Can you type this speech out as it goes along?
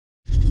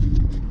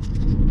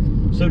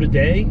So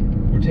today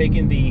we're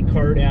taking the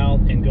Kart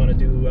out and going to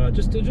do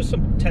just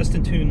some test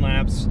and tune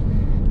laps.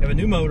 We have a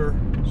new motor,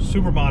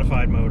 super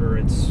modified motor.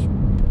 It's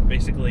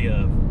basically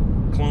a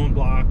clone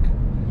block,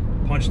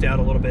 punched out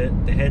a little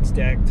bit. The head's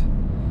decked,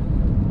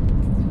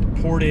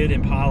 ported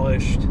and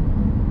polished,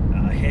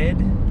 head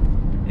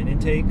and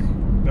intake,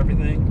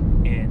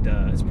 everything, and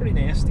it's pretty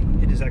nasty.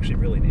 It is actually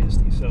really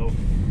nasty. So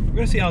we're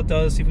gonna see how it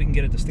does. See if we can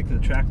get it to stick to the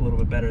track a little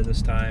bit better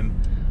this time.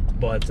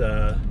 But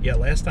yeah,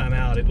 last time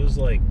out it was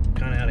like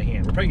kind of out of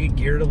hand. We're probably gonna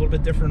gear it a little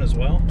bit different as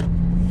well.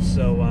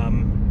 So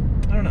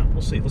I don't know.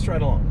 We'll see. Let's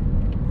ride along.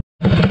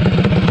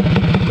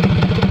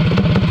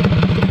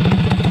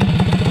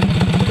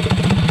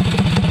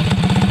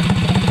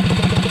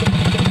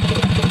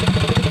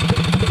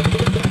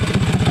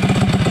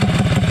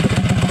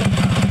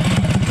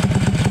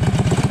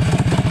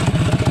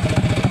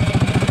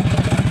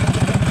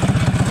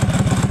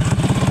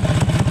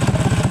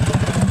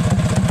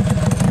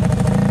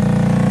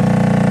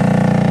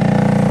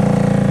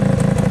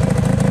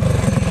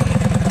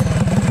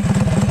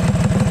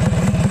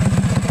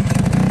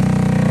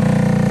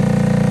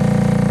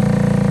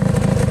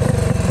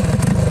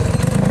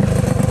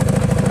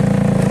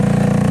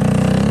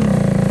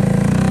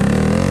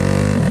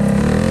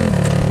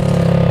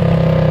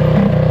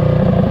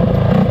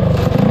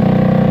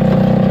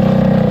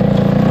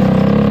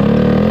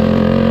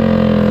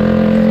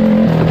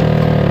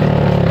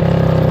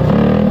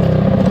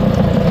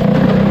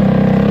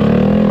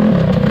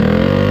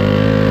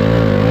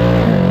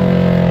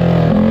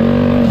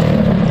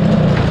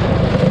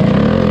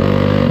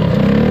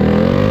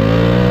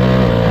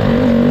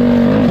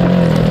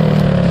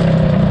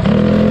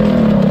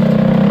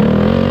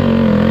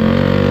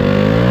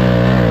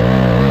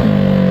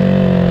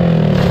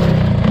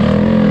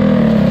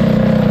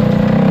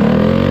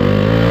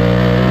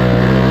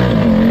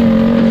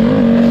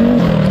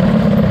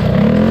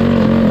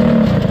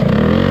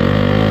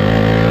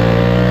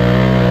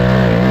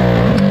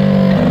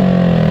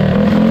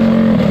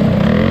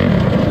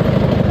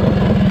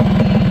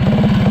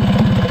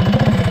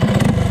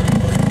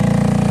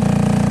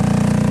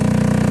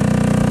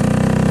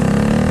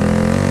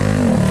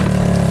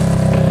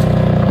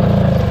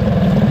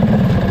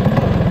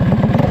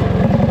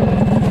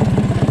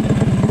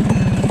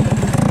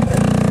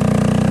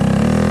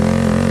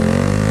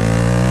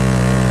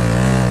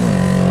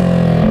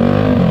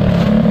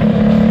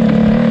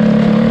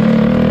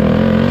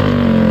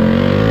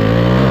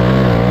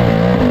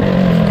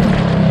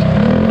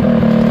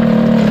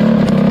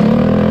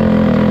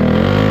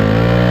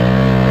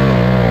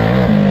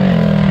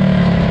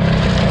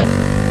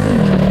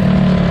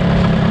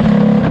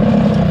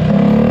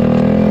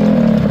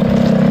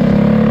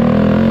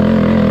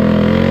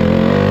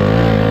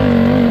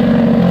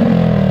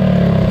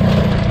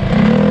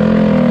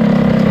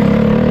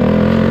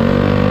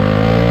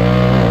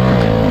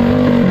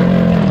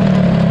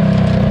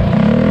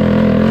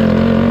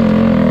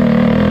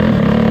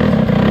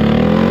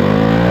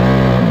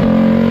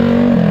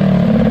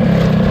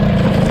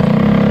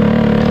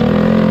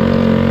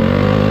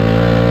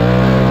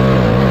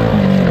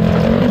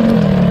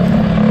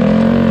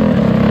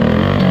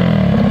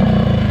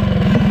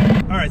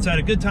 So I had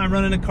a good time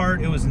running a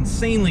Kart. It was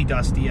insanely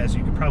dusty, as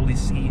you could probably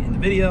see in the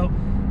video.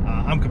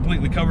 I'm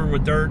completely covered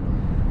with dirt.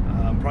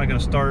 I'm probably going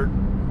to start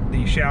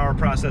the shower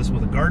process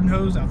with a garden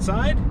hose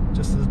outside,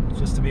 just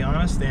to be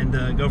honest,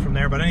 and go from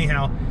there. But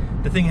anyhow,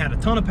 the thing had a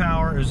ton of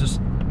power. It was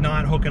just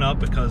not hooking up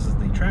because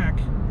the track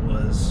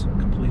was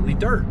completely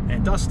dirt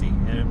and dusty,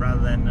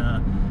 rather than a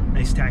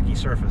nice tacky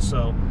surface.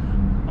 So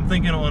I'm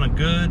thinking on a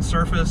good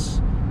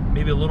surface,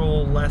 maybe a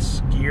little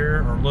less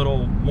gear or a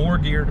little more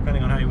gear,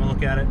 depending on how you want to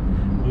look at it,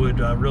 would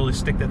really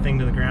stick that thing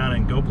to the ground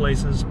and go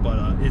places.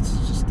 But it's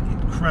just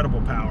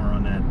incredible power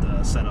on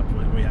that setup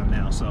that we have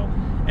now. So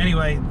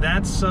anyway,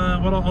 that's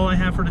all I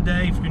have for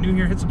today. If you're new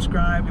here, hit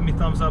subscribe, give me a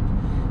thumbs up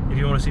if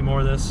you want to see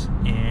more of this,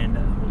 and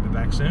we'll be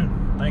back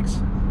soon.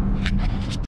 Thanks.